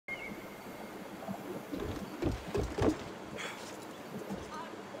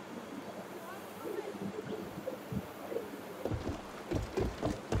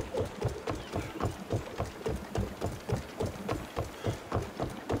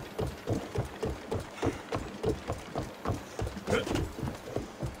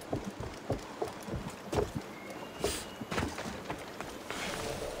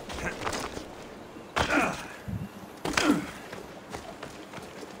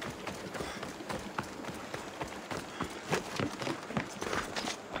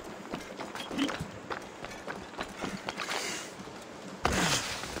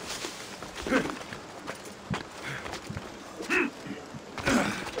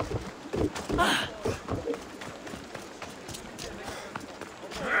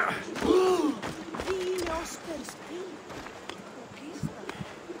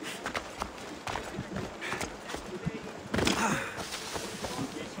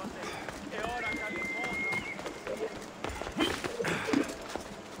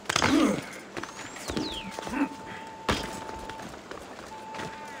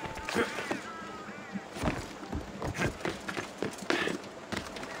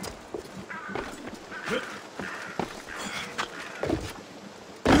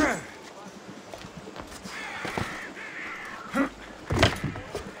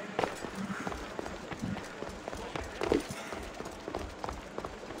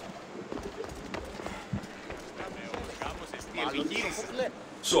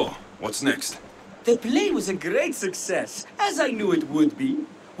So, what's next? The play was a great success, as I knew it would be.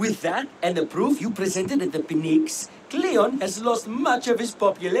 With that, and the proof you presented at the Phoenix, Cleon has lost much of his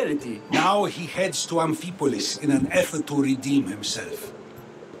popularity. Now he heads to Amphipolis in an effort to redeem himself.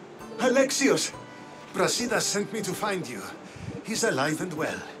 Alexios! Brasidas sent me to find you. He's alive and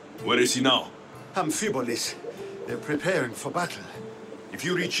well. Where is he now? Amphipolis. They're preparing for battle. If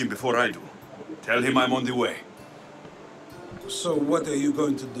you reach him before I do, tell him I'm on the way. So what are you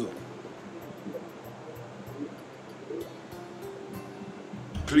going to do?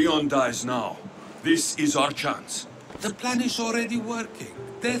 Cleon dies now. This is our chance. The plan is already working.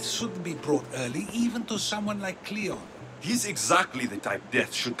 Death should be brought early, even to someone like Cleon. He's exactly the type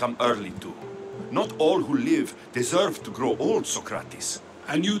death should come early to. Not all who live deserve to grow old, Socrates.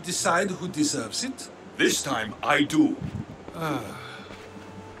 And you decide who deserves it? This time, I do.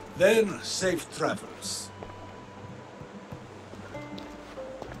 Then, safe travels.